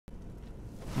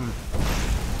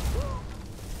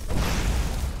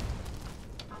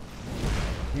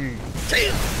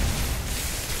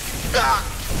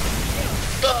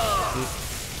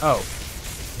Oh,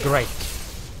 great.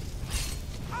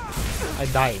 I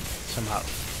died somehow.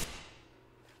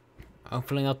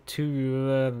 Hopefully not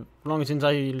too long since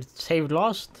I saved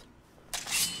last.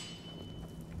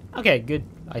 Okay, good,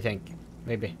 I think.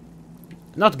 Maybe.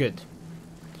 Not good.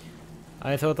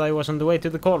 I thought I was on the way to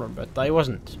the corner, but I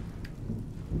wasn't.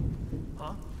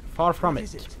 Huh? Far from What it.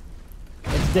 is it?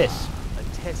 It's this. A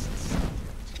test.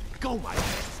 Go, my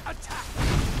pets, attack!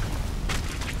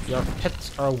 Your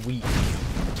pets are weak.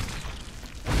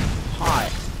 Hi.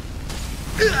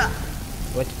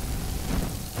 What?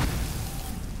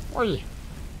 Oi.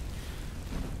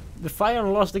 The fire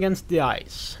lost against the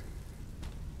ice.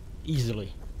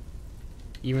 Easily.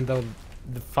 Even though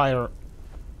the fire...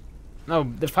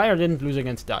 No, the fire didn't lose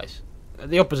against the ice.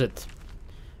 The opposite.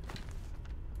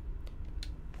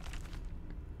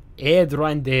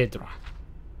 Aedra and Daedra.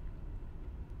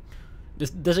 The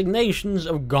designations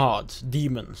of gods,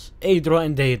 demons, Aedra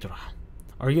and Daedra,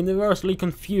 are universally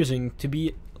confusing to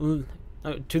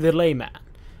the layman.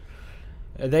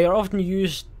 They are often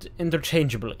used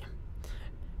interchangeably.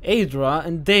 Aedra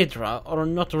and Daedra are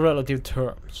not relative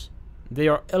terms. They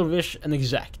are elvish and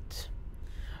exact.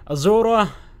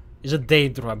 Azora is a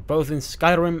Daedra, both in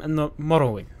Skyrim and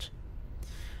Morrowind.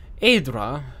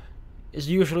 Aedra is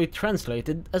usually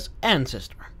translated as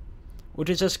ancestor, which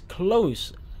is as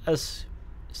close as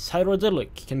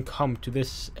Cyrodiilic can come to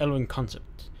this elven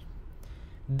concept.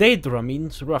 Daedra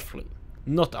means roughly,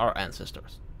 not our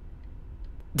ancestors.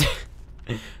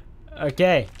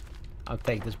 Okay, I'll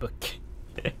take this book.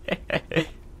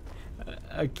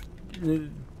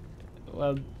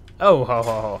 Well, oh ho ho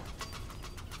ho.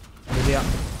 Lydia,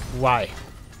 why?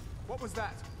 What was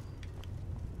that?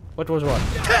 What was what?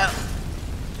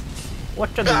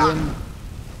 What the wind?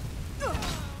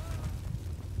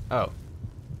 Oh.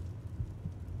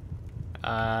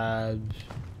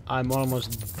 I'm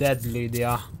almost dead,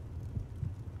 Lydia.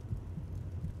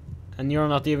 And you're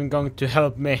not even going to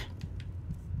help me.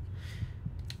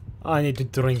 I need to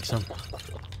drink some.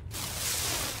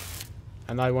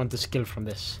 And I want the skill from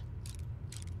this.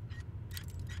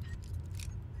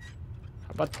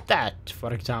 How about that,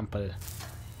 for example?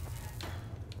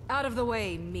 Out of the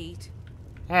way, meat.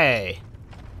 Hey.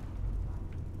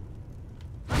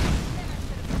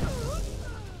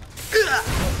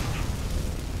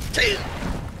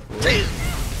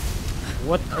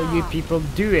 What are you people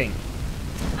doing?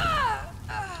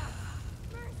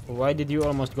 Why did you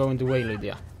almost go in the way,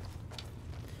 Lydia?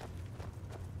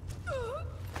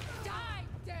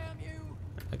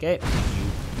 Okay.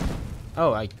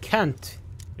 Oh, I can't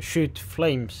shoot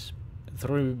flames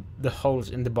through the holes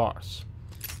in the bars.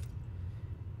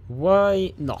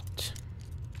 Why not?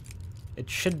 It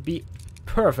should be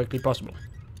perfectly possible.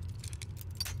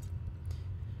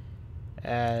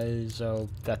 So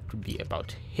that would be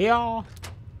about here.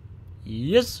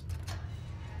 Yes.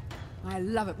 I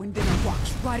love it when dinner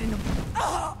walks right into.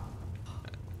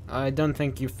 I don't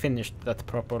think you finished that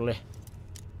properly.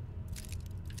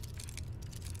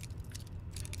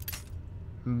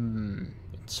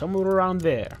 It's somewhere around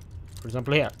there. For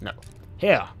example, here. No.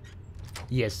 Here.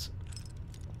 Yes.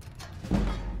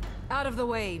 Out of the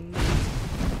way, meat.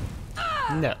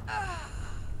 No.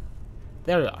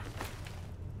 There we are.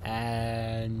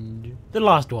 And the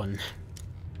last one.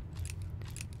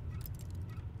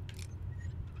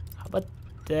 How about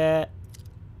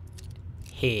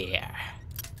here?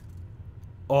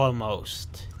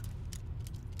 Almost.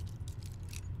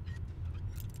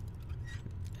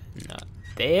 Not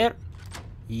there.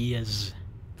 Yes.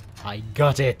 I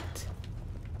got it.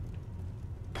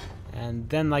 And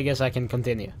then I guess I can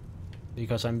continue.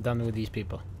 Because I'm done with these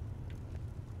people.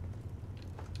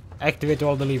 Activate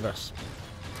all the levers.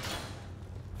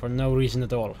 For no reason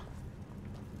at all.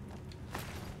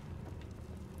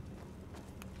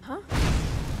 Huh?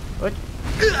 What?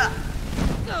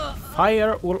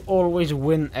 Fire will always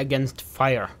win against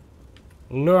fire.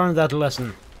 Learn that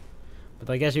lesson. But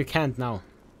I guess you can't now.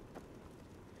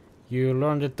 You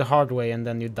learned it the hard way and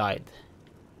then you died.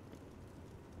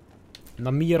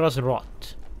 Namira's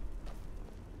Rot.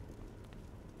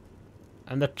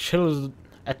 And a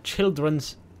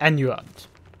children's Annuad.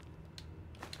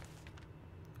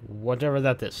 Whatever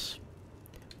that is.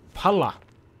 Palla.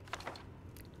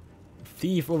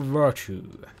 Thief of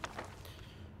Virtue.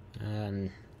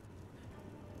 And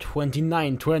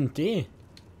 2920.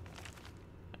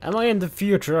 Am I in the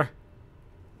future?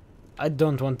 I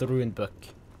don't want the ruined book.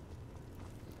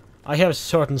 I have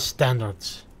certain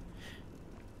standards.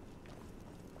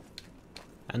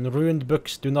 And ruined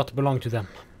books do not belong to them.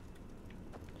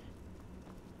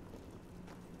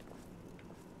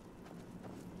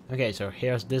 Okay, so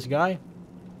here's this guy.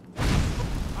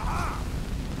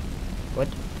 What?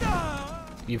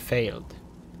 You failed.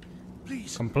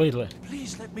 Please. Completely.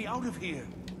 Please let me out of here.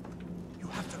 You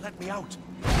have to let me out.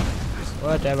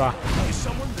 Whatever. Is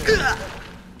someone there?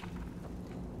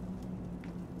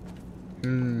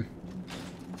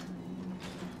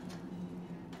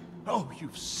 Oh,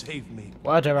 you've saved me.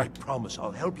 Whatever. I promise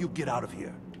I'll help you get out of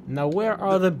here. Now where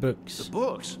are the The books?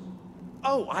 books?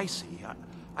 Oh, I see.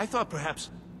 I thought perhaps...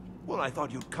 Well, I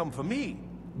thought you'd come for me.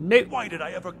 No. Why did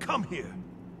I ever come here?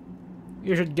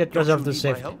 You should get Don't yourself you to need my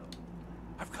safety. help?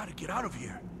 I've got to get out of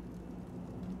here.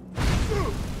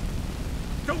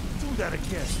 Don't do that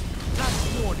again.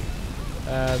 Last warning.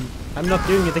 I'm not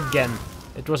doing it again.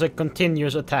 It was a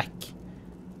continuous attack.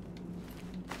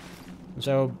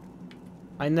 So,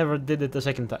 I never did it the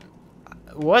second time.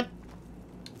 What?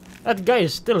 That guy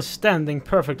is still standing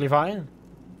perfectly fine.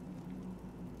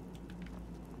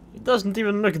 He doesn't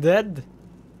even look dead.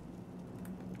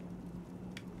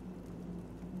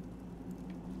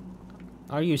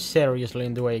 Are you seriously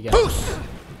in the way again?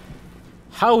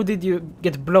 How did you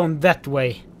get blown that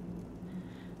way?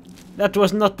 That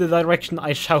was not the direction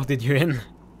I shouted you in.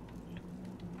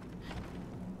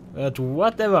 But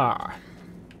whatever.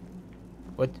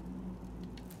 What?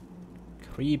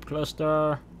 Creep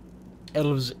cluster.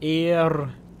 Elf's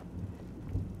ear.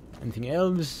 Anything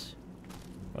else?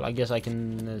 Well, I guess I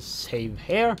can save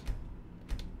here.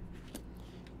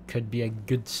 Could be a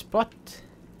good spot.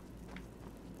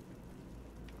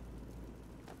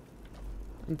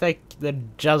 And take the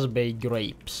Jazbay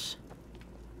grapes.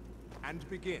 And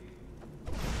begin.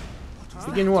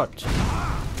 Begin what?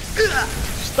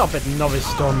 Stop it, novice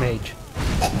storm mage.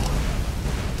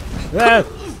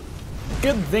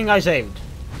 Good thing I saved.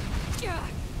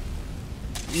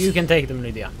 You can take them,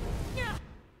 Lydia.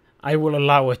 I will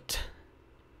allow it.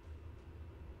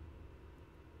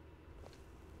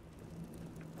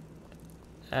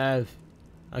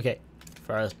 Okay.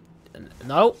 First,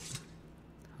 no.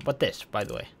 How about this, by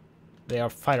the way? They are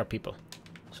fire people.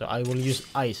 So I will use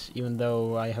ice, even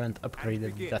though I haven't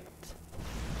upgraded that.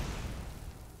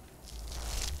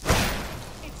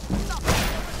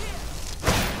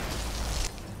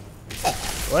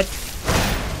 What?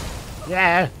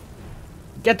 Yeah!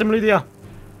 Get them, Lydia!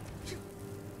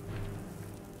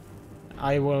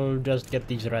 I will just get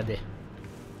these ready.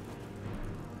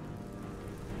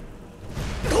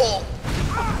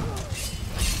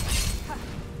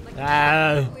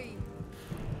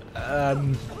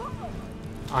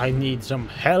 I need some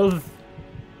health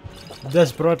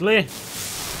desperately.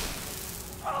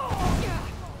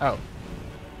 Oh.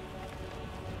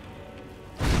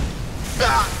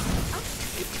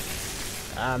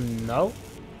 No.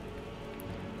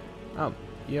 Oh,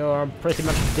 you're pretty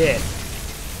much dead.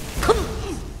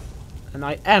 And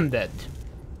I am dead.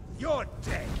 You're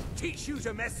dead. Teach you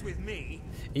to mess with me.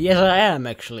 Yes, I am,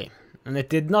 actually. And it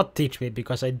did not teach me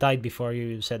because I died before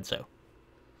you said so.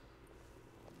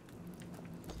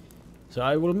 So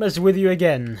I will mess with you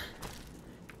again.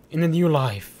 In a new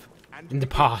life. In the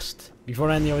past. Before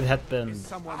any of it happened.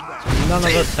 So none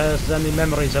of us has any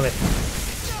memories of it.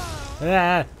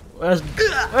 Where's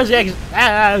the exit?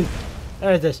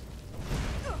 There it is.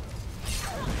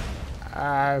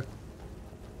 I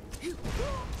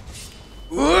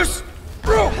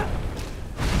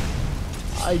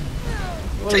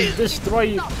will destroy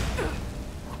you.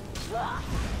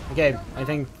 Okay, I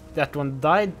think that one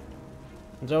died.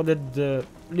 And so did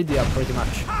Lydia, pretty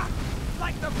much.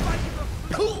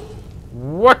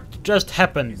 What just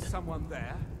happened? Is someone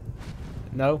there?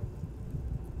 No.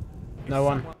 No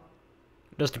one.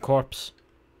 Just a corpse.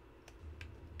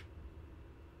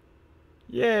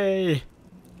 Yay!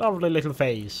 Lovely little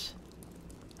face.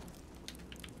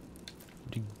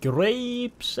 The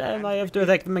grapes, and I have to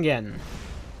attack them again.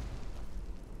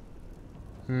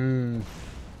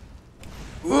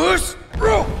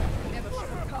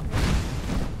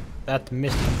 That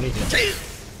missed completely.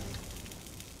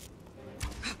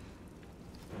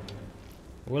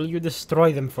 Will you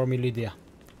destroy them for me, Lydia?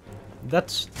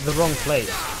 That's the wrong place.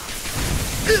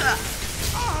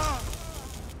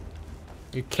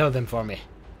 You kill them for me.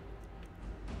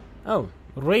 Oh,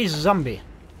 raise zombie.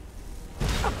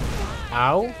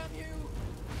 Ow.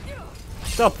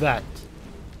 Stop that.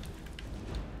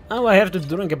 Oh, I have to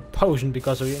drink a potion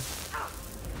because of you.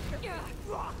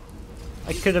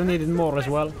 I could have needed more as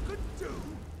well.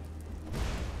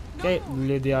 Okay,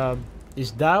 Lydia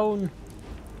is down.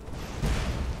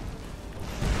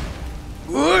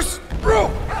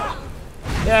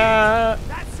 Yeah.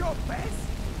 That's your best.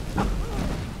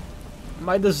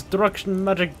 My destruction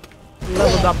magic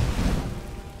leveled up.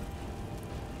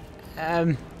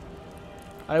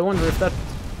 I wonder if that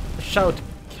shout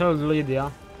killed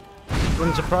Lydia.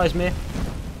 Wouldn't surprise me.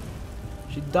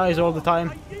 She dies all the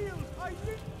time.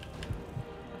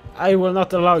 I will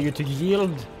not allow you to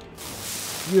yield.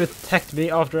 You attacked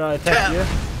me after I attacked you.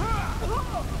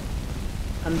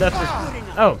 And that is...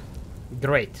 Oh,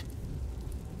 great.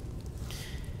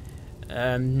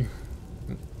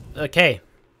 Okay.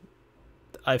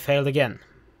 I failed again.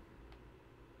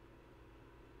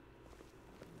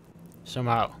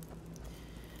 Somehow.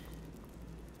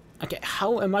 Okay,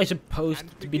 how am I supposed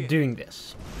to be doing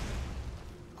this?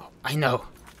 Oh, I know.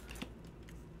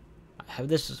 I have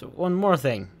this one more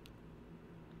thing.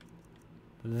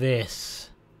 This.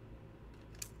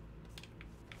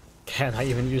 Can I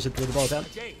even use it with the bolt hand?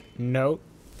 No.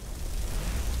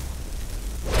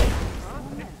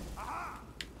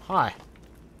 Hi.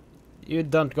 You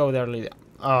don't go there, Lydia.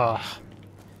 Oh.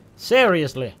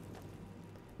 Seriously.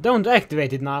 Don't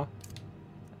activate it now.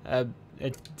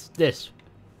 It's this.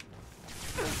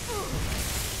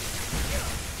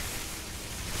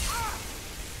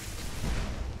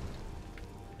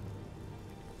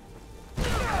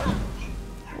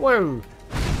 Whoa.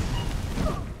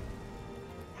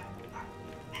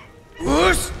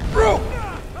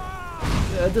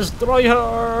 Destroy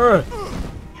her!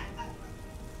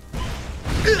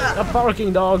 A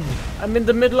barking dog! I'm in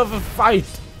the middle of a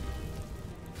fight!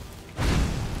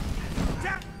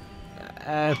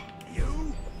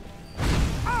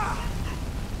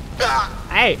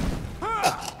 Hey!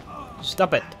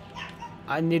 Stop it!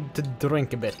 I need to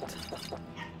drink a bit.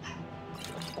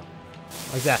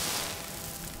 Like that.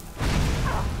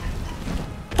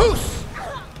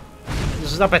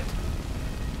 Stop it!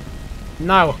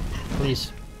 Now,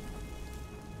 please.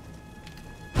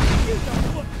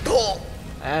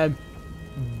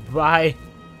 Bye.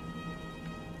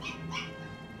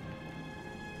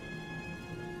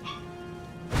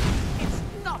 It's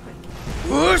nothing.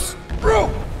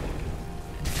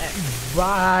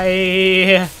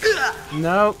 Bye.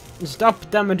 No,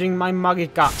 stop damaging my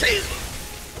Magica.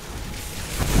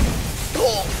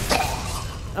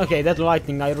 Okay, that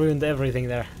lightning, I ruined everything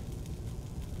there.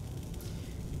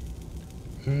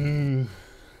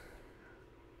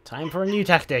 Time for a new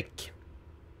tactic.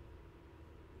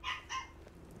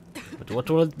 But what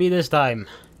will it be this time?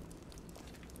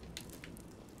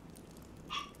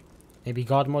 Maybe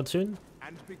God mode soon?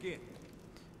 And begin.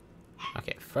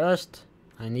 Okay, first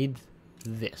I need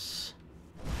this.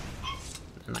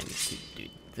 And I need to do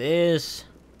this.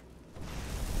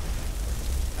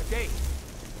 Again.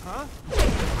 Huh?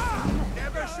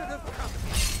 Never should have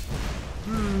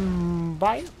come.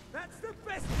 Bye. That's the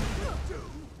best you can do.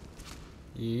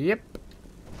 Yep.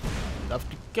 Love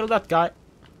to kill that guy.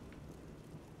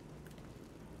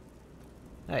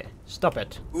 Hey, stop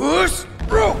it.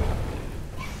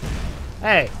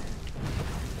 Hey.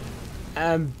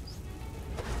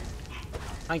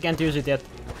 I can't use it yet.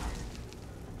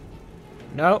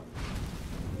 No.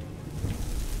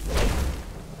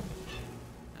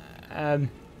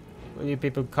 Will you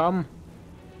people come?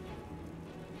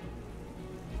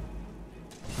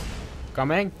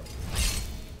 Coming?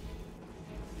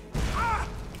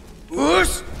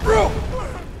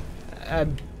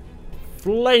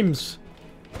 Flames!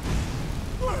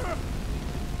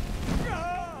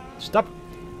 Stop!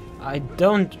 I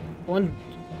don't want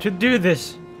to do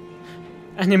this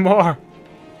anymore.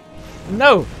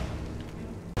 No!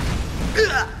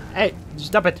 Hey,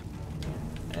 stop it!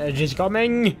 She's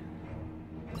coming!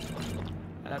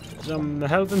 Some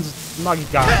health and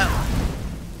Magica.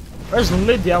 Where's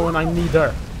Lydia when I need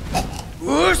her?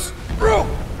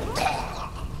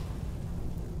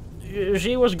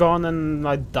 She was gone and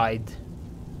I died.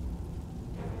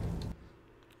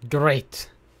 Great.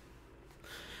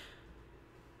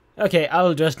 Okay,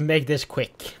 I'll just make this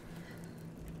quick.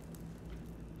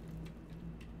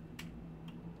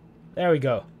 There we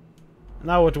go.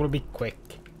 Now it will be quick.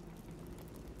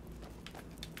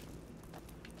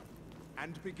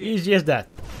 And begin. Easy as that.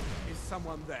 Is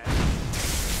someone there?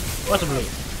 Possibly.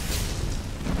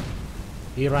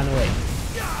 He ran away.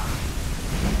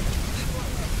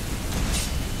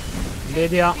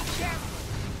 Lydia.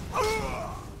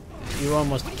 You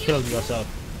almost killed yourself.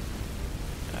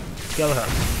 Kill her.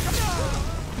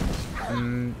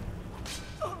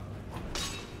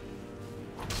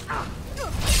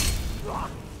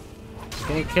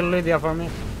 Can you kill Lydia for me?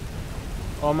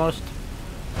 Almost.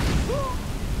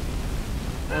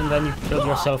 And then you killed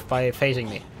yourself by facing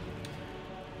me.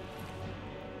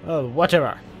 Oh,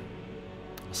 whatever.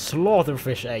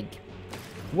 Slaughterfish egg.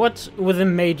 What's with the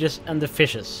mages and the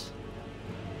fishes?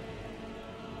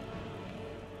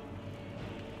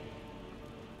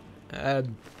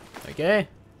 Okay.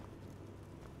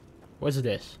 What's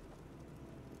this?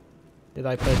 Did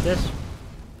I place this?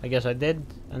 I guess I did,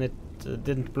 and it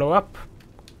didn't blow up.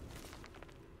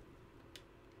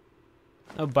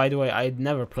 Oh, by the way, I'd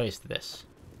never placed this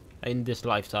in this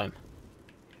lifetime.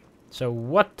 So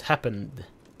what happened?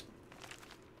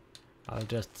 I'll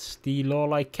just steal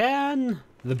all I can.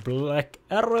 The black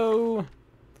arrow.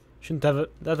 Shouldn't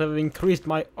that have increased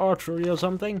my archery or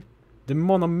something? The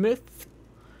monomyth.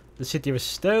 The city of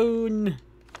stone.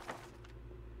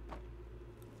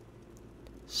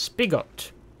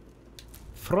 Spigot.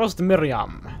 Frost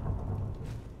Miriam.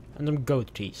 And some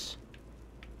goat cheese.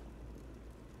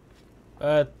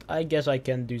 But I guess I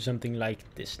can do something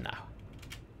like this now.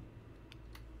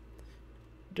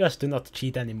 Just to not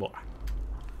cheat anymore.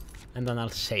 And then I'll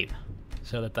save.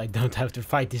 So that I don't have to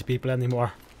fight these people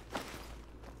anymore.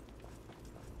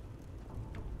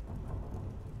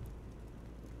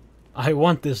 I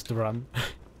want this drum.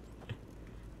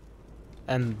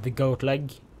 And the goat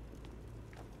leg.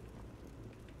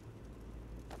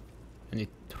 Any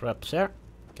traps here?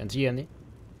 Can't see any.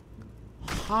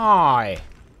 Hi!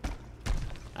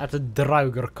 That's a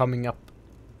Draugr coming up.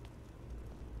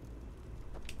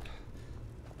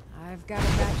 I've got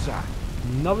a back.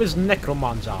 Novice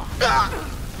Necromancer.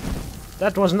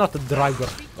 That was not a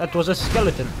Draugr. That was a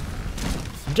skeleton.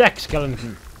 Jack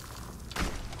Skeleton.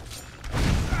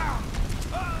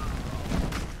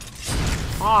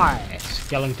 Hi,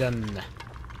 skeleton.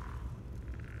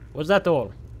 Was that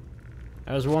all?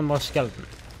 There was one more skeleton.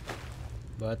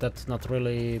 But that's not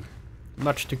really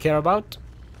much to care about.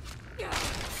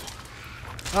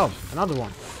 Oh, another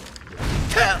one.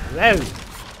 Whoa!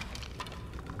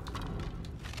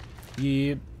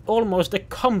 He almost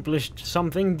accomplished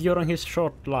something during his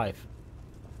short life.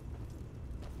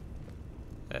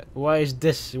 Why is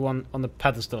this one on the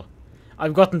pedestal?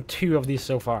 I've gotten 2 of these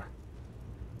so far.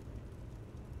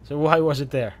 So why was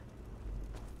it there?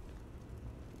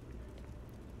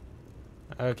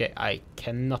 Okay, I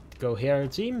cannot go here,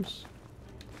 it seems.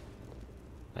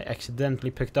 I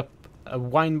accidentally picked up a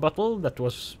wine bottle that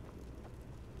was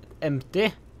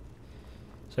empty.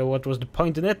 So what was the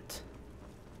point in it?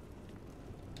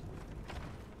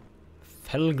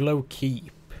 Felglow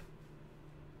Keep.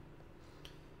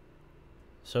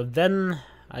 So then,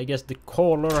 I guess the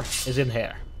caller is in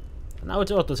here. Now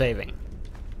it's auto-saving.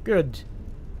 Good.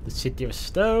 The City of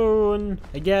Stone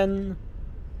again.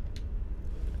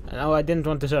 No, I didn't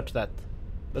want to search that.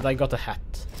 But I got a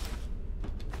hat.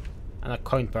 And a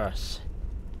coin purse.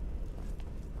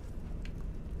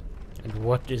 And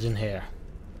what is in here?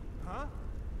 Huh?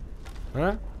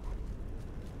 Huh?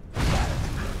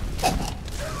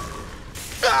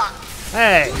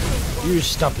 Hey! You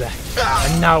stop that.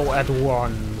 And now at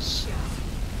once.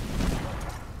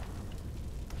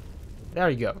 There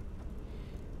you go.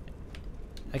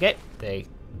 Okay, the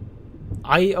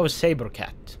Eye of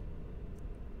Sabercat.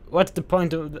 What's the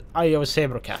point of the Eye of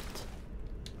Sabercat?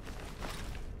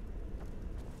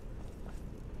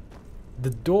 The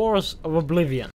Doors of Oblivion.